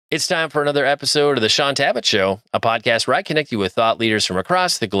It's time for another episode of the Sean Tabbitt Show, a podcast where I connect you with thought leaders from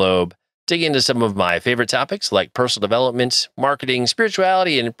across the globe, dig into some of my favorite topics like personal development, marketing,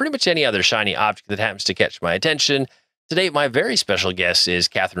 spirituality, and pretty much any other shiny object that happens to catch my attention. Today, my very special guest is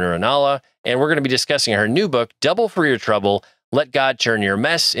Katherine Ruonala, and we're going to be discussing her new book, Double for Your Trouble, Let God Turn Your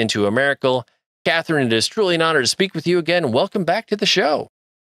Mess into a Miracle. Katherine, it is truly an honor to speak with you again. Welcome back to the show.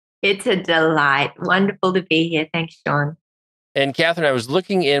 It's a delight. Wonderful to be here. Thanks, Sean. And Katherine, I was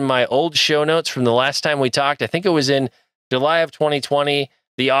looking in my old show notes from the last time we talked. I think it was in July of 2020.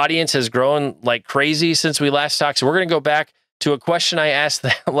 The audience has grown like crazy since we last talked. So we're going to go back to a question I asked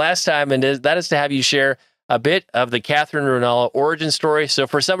last time, and that is to have you share a bit of the Katherine Ruonala origin story. So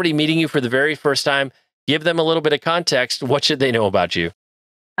for somebody meeting you for the very first time, give them a little bit of context. What should they know about you?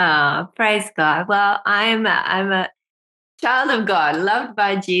 Praise God. Well, I'm a child of God, loved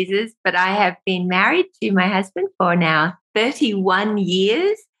by Jesus, but I have been married to my husband for now 31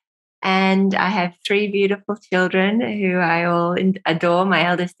 years. And I have three beautiful children who I all adore. My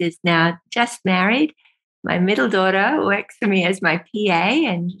eldest is now just married. My middle daughter works for me as my PA,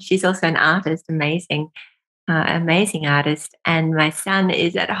 and she's also an artist, amazing artist. And my son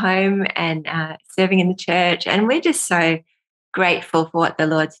is at home and serving in the church. And we're just so grateful for what the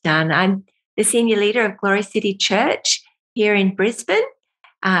Lord's done. I'm the senior leader of Glory City Church here in Brisbane.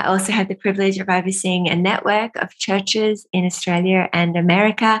 I also have the privilege of overseeing a network of churches in Australia and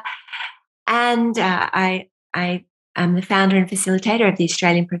America. And I am the founder and facilitator of the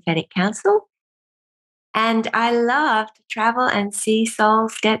Australian Prophetic Council. And I love to travel and see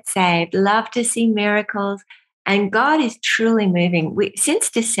souls get saved, love to see miracles. And God is truly moving.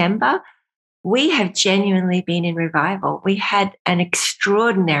 Since December, we have genuinely been in revival. We had an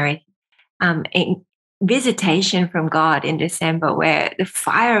extraordinary visitation from God in December, where the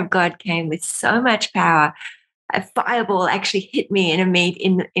fire of God came with so much power. A fireball actually hit me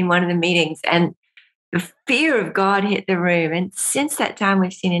in one of the meetings, and the fear of God hit the room. And since that time,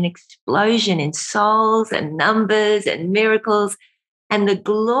 we've seen an explosion in souls and numbers and miracles, and the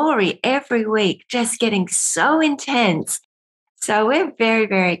glory every week just getting so intense. So we're very,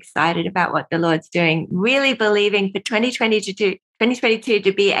 very excited about what the Lord's doing, really believing for 2022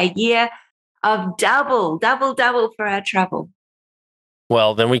 to be a year of double for our trouble.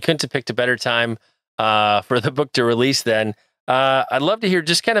 Well, then we couldn't have picked a better time for the book to release then. I'd love to hear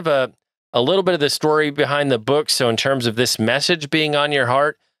just kind of a little bit of the story behind the book. So in terms of this message being on your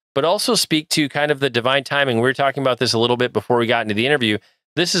heart, but also speak to kind of the divine timing. We were talking about this a little bit before we got into the interview.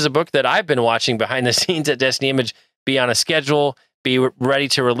 This is a book that I've been watching behind the scenes at Destiny Image be on a schedule, be ready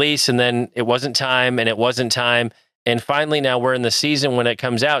to release, and then it wasn't time, and it wasn't time. And finally, now we're in the season when it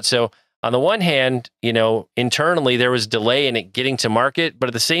comes out. So on the one hand, internally there was delay in it getting to market, but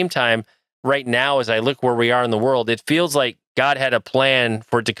at the same time, right now, as I look where we are in the world, it feels like God had a plan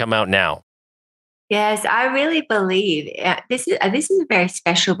for it to come out now. Yes, I really believe this is a very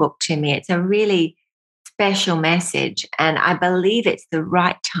special book to me. It's a really special message, and I believe it's the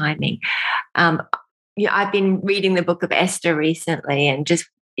right timing. I've been reading the book of Esther recently, and just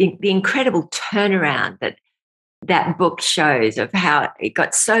the incredible turnaround that book shows of how it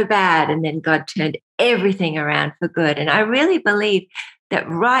got so bad and then God turned everything around for good. And I really believe that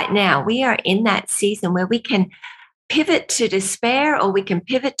right now we are in that season where we can pivot to despair or we can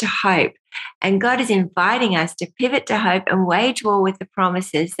pivot to hope. And God is inviting us to pivot to hope and wage war with the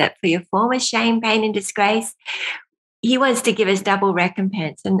promises that for your former shame, pain, and disgrace, He wants to give us double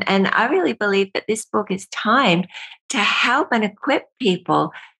recompense. And I really believe that this book is timed to help and equip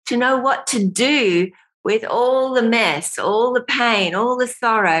people to know what to do with all the mess, all the pain, all the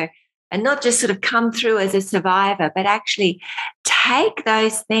sorrow, and not just sort of come through as a survivor, but actually take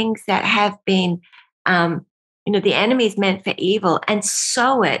those things that have been, the enemy's meant for evil, and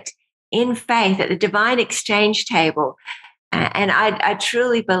sow it in faith at the divine exchange table. And I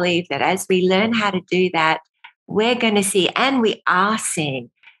truly believe that as we learn how to do that, we're going to see, and we are seeing,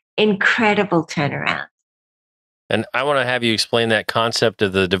 incredible turnaround. And I want to have you explain that concept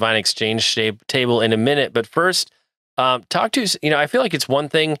of the divine exchange table in a minute. But first, talk to us. I feel like it's one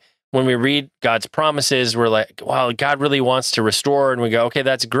thing when we read God's promises, we're like, wow, God really wants to restore. And we go, okay,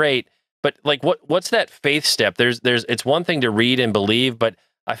 that's great. But like, what's that faith step? It's one thing to read and believe, but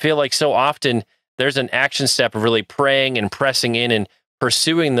I feel like so often there's an action step of really praying and pressing in and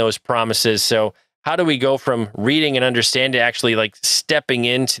pursuing those promises. So how do we go from reading and understanding to actually like stepping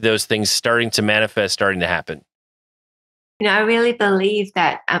into those things, starting to manifest, starting to happen? I really believe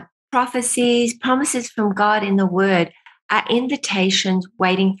that promises from God in the Word are invitations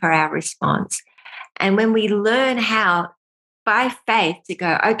waiting for our response. And when we learn how, by faith, to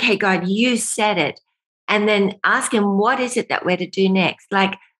go, okay, God, you said it, and then ask Him, what is it that we're to do next?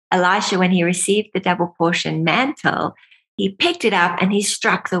 Like Elisha, when he received the double portion mantle, he picked it up and he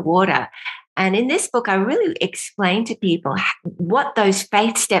struck the water. And in this book, I really explain to people what those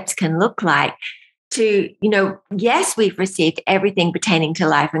faith steps can look like to, yes, we've received everything pertaining to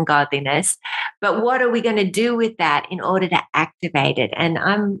life and godliness, but what are we going to do with that in order to activate it? And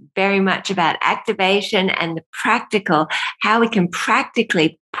I'm very much about activation and the practical, how we can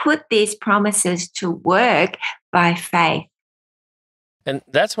practically put these promises to work by faith. And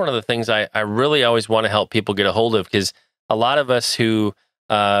that's one of the things I really always want to help people get a hold of, because a lot of us who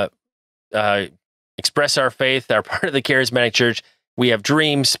uh, uh, express our faith, are part of the charismatic church, we have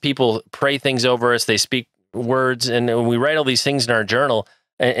dreams, people pray things over us, they speak words, and we write all these things in our journal,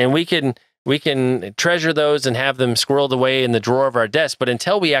 and we can treasure those and have them squirreled away in the drawer of our desk. But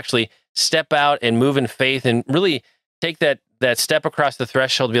until we actually step out and move in faith and really take that step across the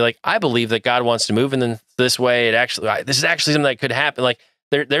threshold to be like, I believe that God wants to move in this way. This is actually something that could happen. Like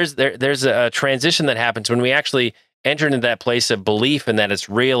there's a transition that happens when we actually enter into that place of belief and that it's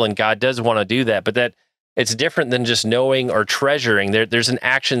real and God does want to do that. But that it's different than just knowing or treasuring. There's an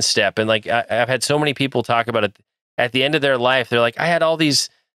action step. And like I've had so many people talk about it at the end of their life. They're like, I had all these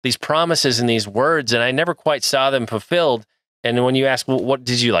promises and these words, and I never quite saw them fulfilled. And when you ask, well, what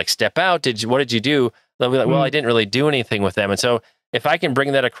did you like step out? What did you do? They'll be like, well, I didn't really do anything with them. And so if I can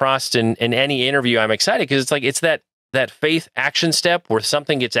bring that across in any interview, I'm excited, because it's that faith action step where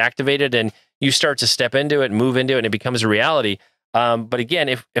something gets activated and you start to step into it and move into it and it becomes a reality. But again,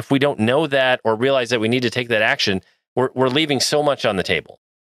 if we don't know that or realize that we need to take that action, we're leaving so much on the table.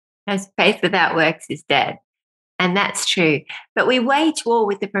 As faith without works is dead. And that's true. But we wage war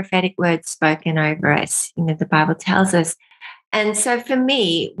with the prophetic words spoken over us. The Bible tells us. And so for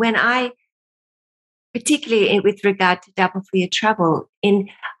me, when particularly with regard to double for your trouble,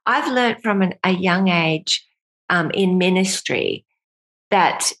 I've learned from a young age in ministry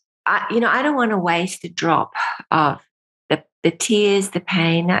that I don't want to waste a drop of the tears, the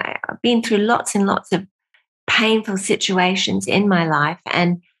pain. I've been through lots and lots of painful situations in my life,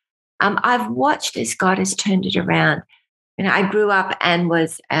 and I've watched as God has turned it around. I grew up and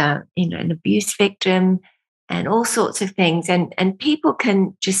was an abuse victim and all sorts of things. And people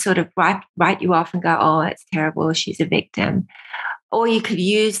can just sort of write you off and go, oh, that's terrible, she's a victim. Or you could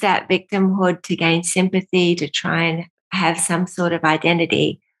use that victimhood to gain sympathy, to try and have some sort of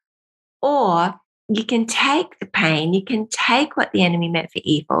identity. Or you can take the pain, you can take what the enemy meant for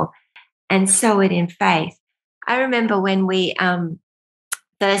evil and sow it in faith. I remember when we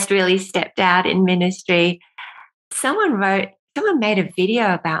first really stepped out in ministry, someone made a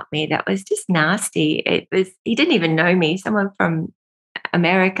video about me that was just nasty. He didn't even know me, someone from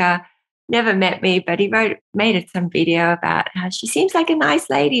America, never met me, but he made some video about how she seems like a nice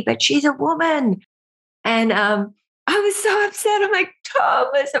lady, but she's a woman. And I was so upset. I'm like, Tom,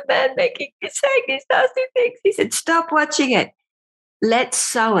 there's a man saying these nasty things. He said, stop watching it. Let's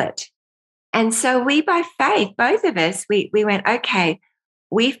sow it. And so we, by faith, both of us, we went, okay,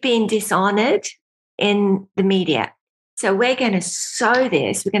 we've been dishonored in the media. So we're going to sow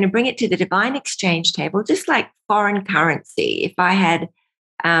this. We're going to bring it to the divine exchange table, just like foreign currency. If I had,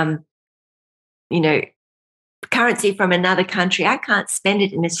 currency from another country, I can't spend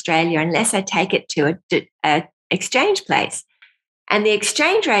it in Australia unless I take it to a exchange place. And the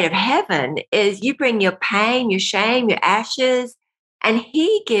exchange rate of heaven is you bring your pain, your shame, your ashes, and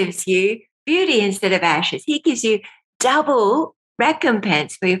he gives you beauty instead of ashes. He gives you double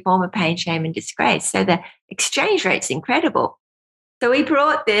recompense for your former pain, shame, and disgrace. So the exchange rate's incredible. So we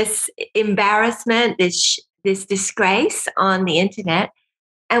brought this embarrassment, this disgrace on the internet,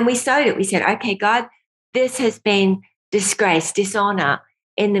 and we sowed it. We said, okay, God, this has been disgrace, dishonor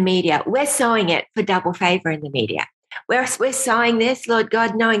in the media. We're sowing it for double favor in the media. We're sowing this, Lord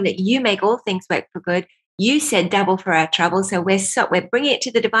God, knowing that you make all things work for good. You said double for our trouble. So we're bringing it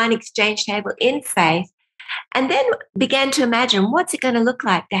to the divine exchange table in faith, and then began to imagine, what's it going to look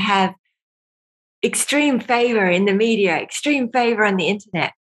like to have extreme favor in the media, extreme favor on the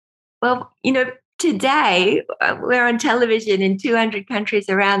internet? Well, today we're on television in 200 countries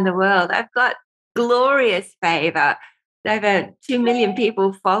around the world. I've got glorious favor. Over 2 million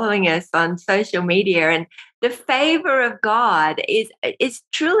people following us on social media, and the favor of God is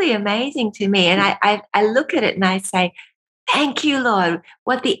truly amazing to me. And I look at it and I say, thank you, Lord.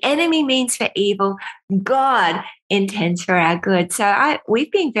 What the enemy means for evil, God intends for our good. So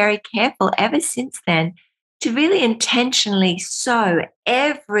we've been very careful ever since then to really intentionally sow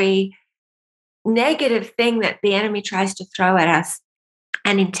every negative thing that the enemy tries to throw at us,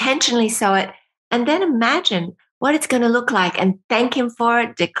 and intentionally sow it, and then imagine what it's going to look like and thank him for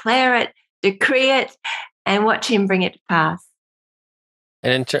it, declare it, decree it, and watch him bring it to pass.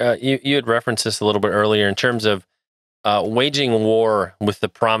 And you had referenced this a little bit earlier in terms of waging war with the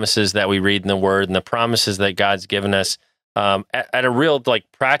promises that we read in the Word and the promises that God's given us. At a real like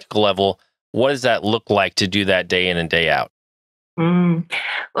practical level, what does that look like to do that day in and day out? Mm.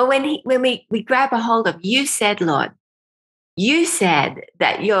 Well, when we grab a hold of, you said, Lord, you said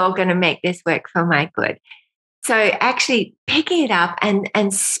that you're going to make this work for my good. So actually picking it up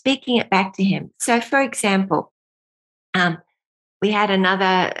and speaking it back to him. So for example, um, we had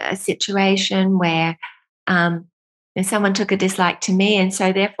another situation where um, someone took a dislike to me, and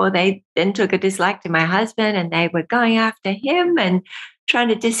so therefore they then took a dislike to my husband, and they were going after him and trying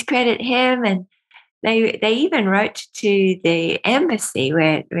to discredit him, and they even wrote to the embassy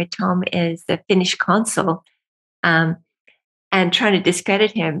where Tom is the Finnish consul, um, and trying to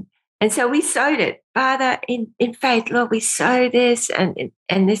discredit him. And so we sowed it, Father, in faith, Lord, we sow this and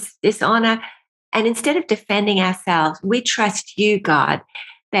this honor. And instead of defending ourselves, we trust you, God,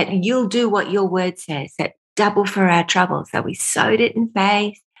 that you'll do what your word says, that double for our trouble. So we sowed it in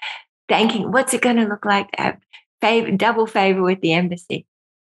faith, thanking, what's it going to look like to have double favor with the embassy?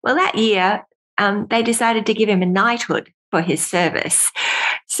 Well, that year, they decided to give him a knighthood for his service.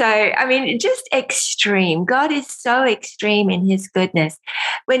 So, I mean, just extreme. God is so extreme in his goodness.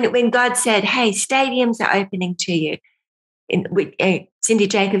 When God said, hey, stadiums are opening to you, Cindy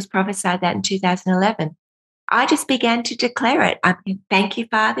Jacobs prophesied that in 2011. I just began to declare it. Thank you,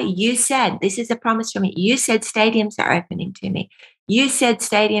 Father. You said, this is a promise from me. You said stadiums are opening to me. You said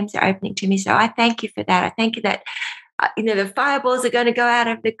stadiums are opening to me. So I thank you for that. I thank you that the fireballs are going to go out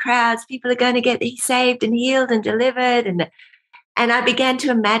of the crowds. People are going to get saved and healed and delivered. And I began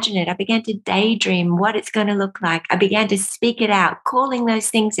to imagine it. I began to daydream what it's going to look like. I began to speak it out, calling those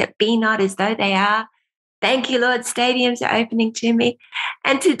things that be not as though they are. Thank you, Lord. Stadiums are opening to me.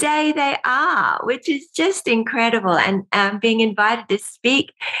 And today they are, which is just incredible. And being invited to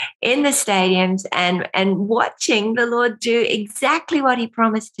speak in the stadiums and watching the Lord do exactly what he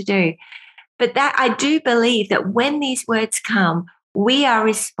promised to do. But that I do believe that when these words come, we are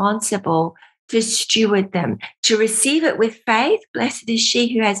responsible to steward them, to receive it with faith. Blessed is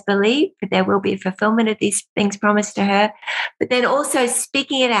she who has believed, for there will be a fulfillment of these things promised to her. But then also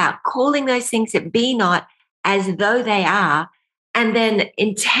speaking it out, calling those things that be not as though they are, and then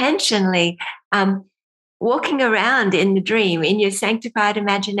intentionally walking around in the dream, in your sanctified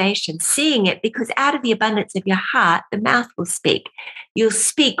imagination, seeing it, because out of the abundance of your heart, the mouth will speak. You'll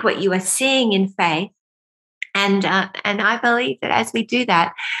speak what you are seeing in faith. And I believe that as we do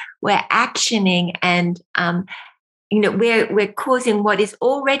that, we're actioning and we're causing what is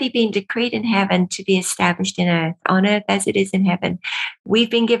already being decreed in heaven to be established on earth as it is in heaven.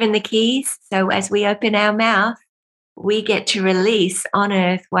 We've been given the keys, so as we open our mouth, we get to release on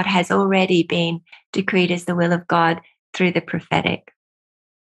earth what has already been decreed as the will of God through the prophetic.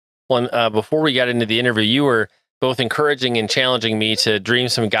 Well, before we got into the interview, you were both encouraging and challenging me to dream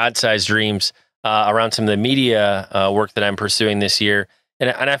some God-sized dreams around some of the media work that I'm pursuing this year.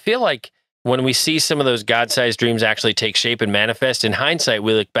 And I feel like when we see some of those God-sized dreams actually take shape and manifest, in hindsight,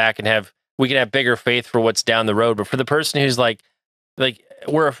 we look back and we can have bigger faith for what's down the road. But for the person who's like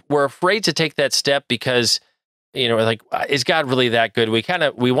we're afraid to take that step because, like, is God really that good?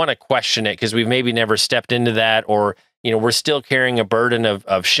 We want to question it because we've maybe never stepped into that, or, we're still carrying a burden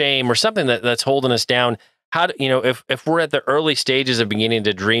of shame or something that's holding us down. How do, if we're at the early stages of beginning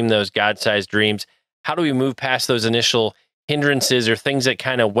to dream those God-sized dreams, how do we move past those initial hindrances or things that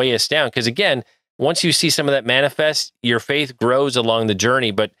kind of weigh us down? Because again, once you see some of that manifest, your faith grows along the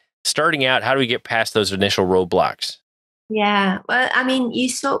journey. But starting out, how do we get past those initial roadblocks? Yeah, well, I mean,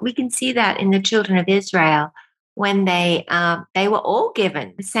 we can see that in the children of Israel when they were all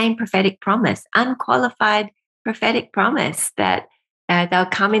given the same prophetic promise, unqualified prophetic promise that they'll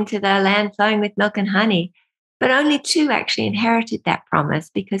come into the land flowing with milk and honey. But only two actually inherited that promise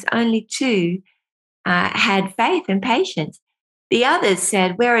because only two had faith and patience. The others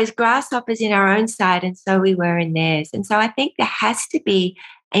said, we're as grasshoppers in our own sight, and so we were in theirs. And so I think there has to be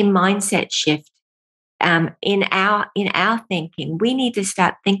a mindset shift in our thinking. We need to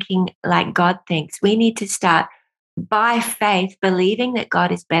start thinking like God thinks. We need to start by faith, believing that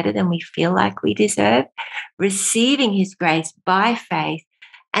God is better than we feel like we deserve, receiving his grace by faith,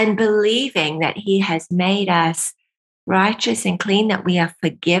 and believing that he has made us righteous and clean, that we are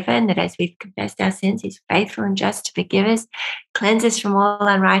forgiven, that as we've confessed our sins, he's faithful and just to forgive us, cleanse us from all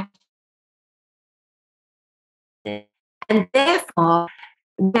unrighteousness. And therefore,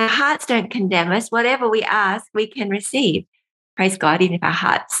 our hearts don't condemn us. Whatever we ask, we can receive. Praise God, even if our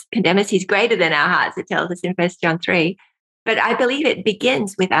hearts condemn us, he's greater than our hearts, it tells us in 1 John 3. But I believe it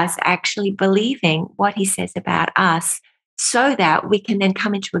begins with us actually believing what he says about us so that we can then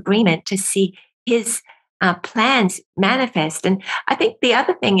come into agreement to see his plans manifest. And I think the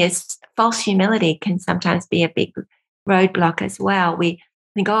other thing is false humility can sometimes be a big roadblock as well. We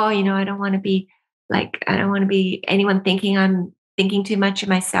think, oh, I don't want to be I don't want to be anyone thinking I'm thinking too much of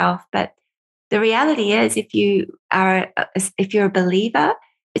myself. But the reality is, if you're a believer,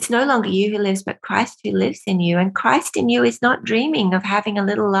 it's no longer you who lives, but Christ who lives in you. And Christ in you is not dreaming of having a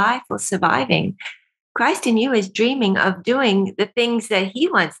little life or surviving. Christ in you is dreaming of doing the things that he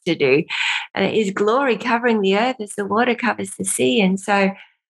wants to do. His glory covering the earth as the water covers the sea. And so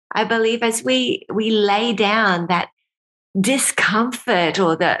I believe as we lay down that discomfort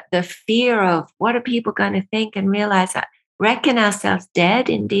or the fear of what are people going to think, and realize that reckon ourselves dead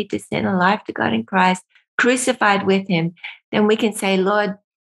indeed to sin, alive to God in Christ, crucified with him, then we can say, Lord,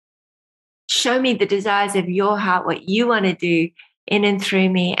 show me the desires of your heart, what you want to do in and through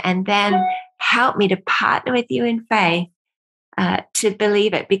me, and then help me to partner with you in faith to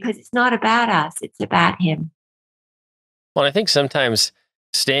believe it, because it's not about us, it's about him. Well, I think sometimes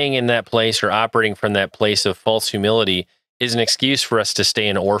staying in that place or operating from that place of false humility is an excuse for us to stay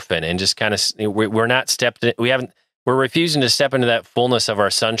an orphan and just kind of we're not stepped in, we're refusing to step into that fullness of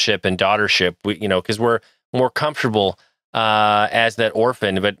our sonship and daughtership. Because we're more comfortable as that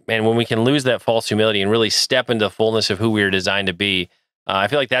orphan. But man, when we can lose that false humility and really step into the fullness of who we are designed to be, I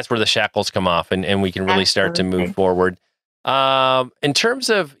feel like that's where the shackles come off, and we can really start to move forward. In terms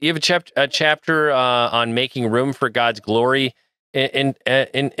of, you have a chapter on making room for God's glory. And I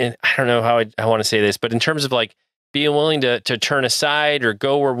don't know how I want to say this, but in terms of like being willing to turn aside or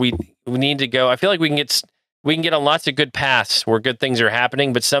go where we need to go, I feel like we can get on lots of good paths where good things are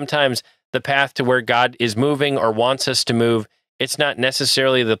happening, but sometimes the path to where God is moving or wants us to move, it's not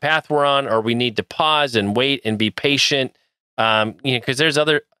necessarily the path we're on, or we need to pause and wait and be patient. Because there's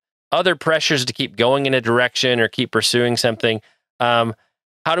other pressures to keep going in a direction or keep pursuing something.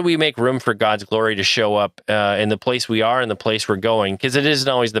 How do we make room for God's glory to show up in the place we are and the place we're going? Because it isn't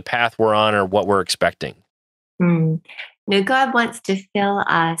always the path we're on or what we're expecting. God wants to fill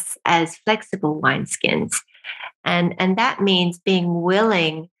us as flexible wineskins. And that means being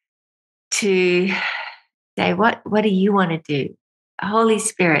willing to say, what do you want to do? Holy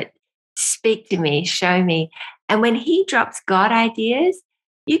Spirit, speak to me, show me. And when he drops God ideas,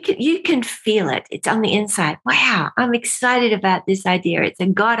 you can feel it. It's on the inside. Wow, I'm excited about this idea. It's a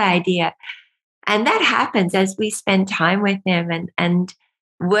God idea. And that happens as we spend time with him and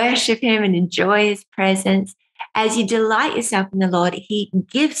worship him and enjoy his presence. As you delight yourself in the Lord, he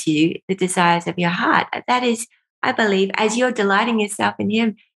gives you the desires of your heart. That is, I believe, as you're delighting yourself in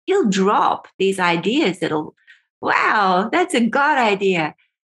him, he'll drop these ideas wow, that's a God idea.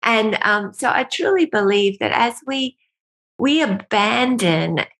 And so I truly believe that as we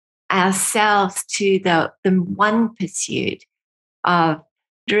abandon ourselves to the one pursuit of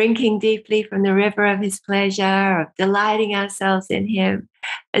drinking deeply from the river of his pleasure, of delighting ourselves in him,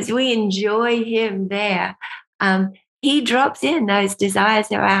 as we enjoy him there, he drops in those desires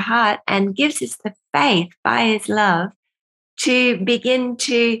of our heart and gives us the faith by his love to begin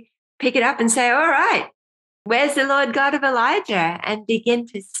to pick it up and say, all right, where's the Lord God of Elijah? And begin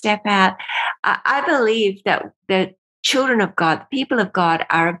to step out. I believe that the children of God, the people of God,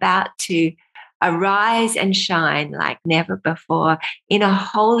 are about to arise and shine like never before in a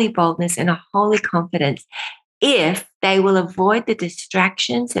holy boldness and a holy confidence, if they will avoid the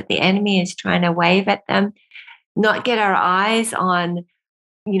distractions that the enemy is trying to wave at them, not get our eyes on,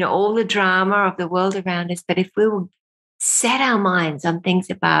 all the drama of the world around us, but if we will set our minds on things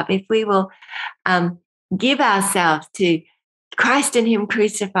above, if we will give ourselves to Christ and him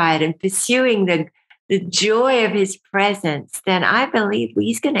crucified and pursuing the joy of his presence, then I believe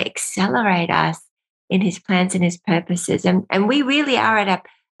he's going to accelerate us in his plans and his purposes. And we really are at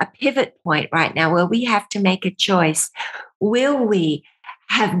a pivot point right now where we have to make a choice. Will we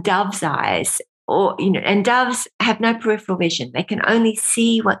have dove's eyes? And doves have no peripheral vision. They can only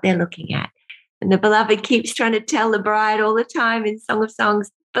see what they're looking at. And the beloved keeps trying to tell the bride all the time in Song of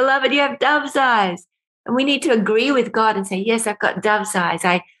Songs, beloved, you have dove's eyes. And we need to agree with God and say, yes, I've got dove's eyes.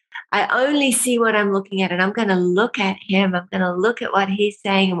 I only see what I'm looking at, and I'm going to look at him. I'm going to look at what he's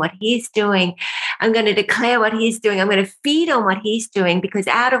saying and what he's doing. I'm going to declare what he's doing. I'm going to feed on what he's doing, because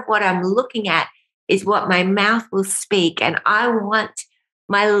out of what I'm looking at is what my mouth will speak. And I want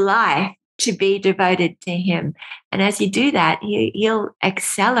my life to be devoted to him. And as you do that, he'll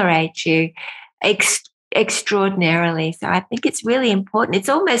accelerate you extraordinarily. So I think it's really important. It's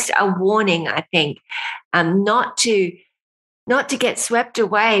almost a warning, I think, not to get swept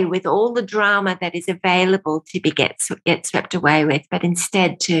away with all the drama that is available to get swept away with, but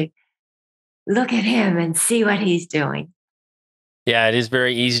instead to look at him and see what he's doing. Yeah, it is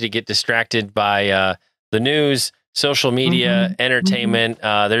very easy to get distracted by the news, social media, Mhm, mhm, entertainment.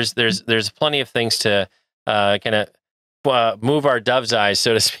 There's plenty of things to kind of move our dove's eyes,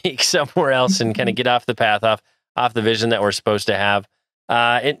 so to speak, somewhere else and kind of mhm. get off the path, off the vision that we're supposed to have.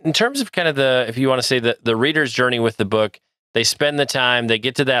 In terms of kind of the, if you want to say the reader's journey with the book, they spend the time, they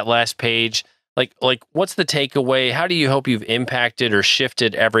get to that last page. Like, what's the takeaway? How do you hope you've impacted or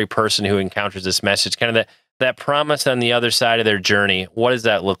shifted every person who encounters this message? Kind of that promise on the other side of their journey. What does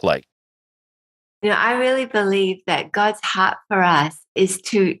that look like? I really believe that God's heart for us is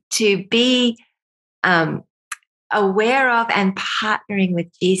to be um, aware of and partnering with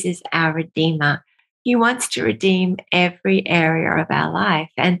Jesus, our Redeemer. He wants to redeem every area of our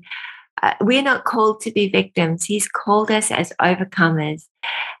life, and we're not called to be victims. He's called us as overcomers.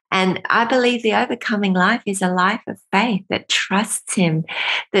 And I believe the overcoming life is a life of faith that trusts Him,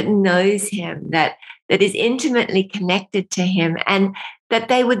 that knows Him, that is intimately connected to Him, and that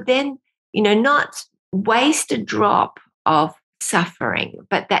they would then, not waste a drop of suffering,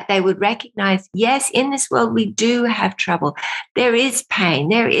 but that they would recognize, yes, in this world we do have trouble. There is pain,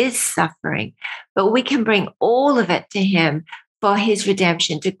 there is suffering, but we can bring all of it to Him for His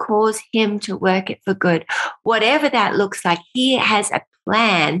redemption, to cause Him to work it for good. Whatever that looks like, He has a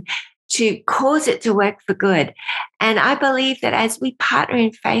plan to cause it to work for good. And I believe that as we partner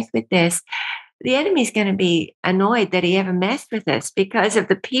in faith with this, the enemy is going to be annoyed that he ever messed with us because of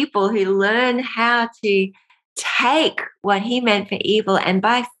the people who learn how to take what he meant for evil and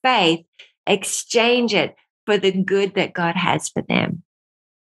by faith exchange it for the good that God has for them.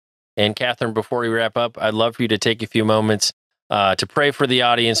 And Catherine, before we wrap up, I'd love for you to take a few moments to pray for the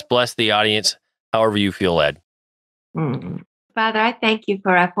audience, bless the audience, however you feel led. Mm. Father, I thank you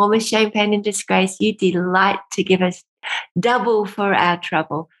for our former shame, pain, and disgrace. You delight to give us double for our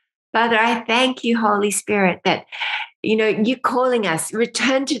trouble. Father, I thank you, Holy Spirit, that you're calling us,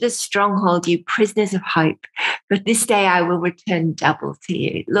 return to the stronghold, you prisoners of hope. But this day I will return double to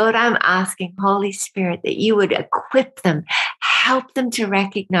you. Lord, I'm asking, Holy Spirit, that you would equip them, help them to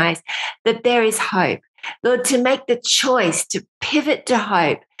recognize that there is hope. Lord, to make the choice to pivot to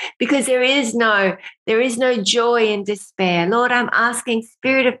hope because there is no joy in despair. Lord, I'm asking,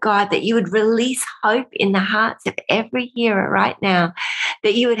 Spirit of God, that you would release hope in the hearts of every hearer right now,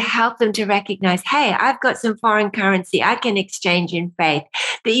 that you would help them to recognize, hey, I've got some foreign currency I can exchange in faith,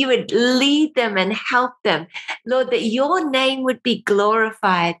 that you would lead them and help them. Lord, that your name would be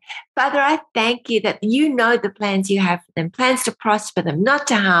glorified. Father, I thank you that you know the plans you have for them, plans to prosper them, not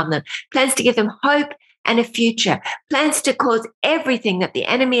to harm them, plans to give them hope and a future, plans to cause everything that the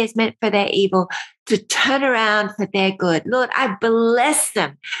enemy has meant for their evil to turn around for their good. Lord, I bless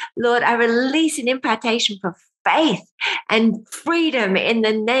them. Lord, I release an impartation for faith and freedom in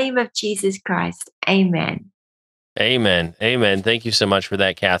the name of Jesus Christ. Amen. Amen. Amen. Thank you so much for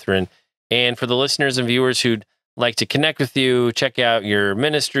that, Catherine. And for the listeners and viewers who'd like to connect with you, check out your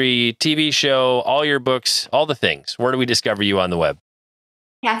ministry, TV show, all your books, all the things. Where do we discover you on the web?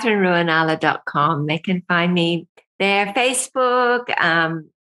 KatherineRuonala.com. They can find me there, Facebook,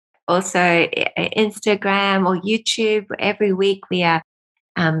 also Instagram or YouTube. Every week we are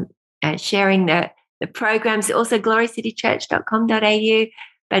um, sharing the programs, also glorycitychurch.com.au,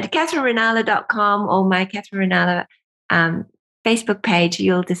 but KatherineRuonala.com or my Katherine Ruonala Facebook page,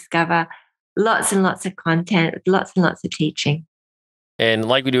 you'll discover lots and lots of content, lots and lots of teaching. And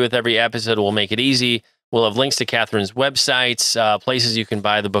like we do with every episode, we'll make it easy. We'll have links to Catherine's websites, places you can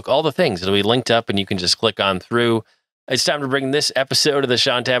buy the book, all the things. It'll be linked up and you can just click on through. It's time to bring this episode of the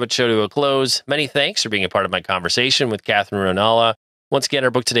Sean Tabbitt Show to a close. Many thanks for being a part of my conversation with Katherine Ruonala. Once again,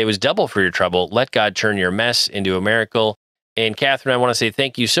 our book today was Double for Your Trouble. Let God Turn Your Mess into a Miracle. And Catherine, I want to say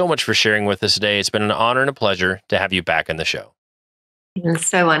thank you so much for sharing with us today. It's been an honor and a pleasure to have you back on the show. It was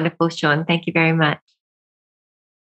so wonderful, Sean. Thank you very much.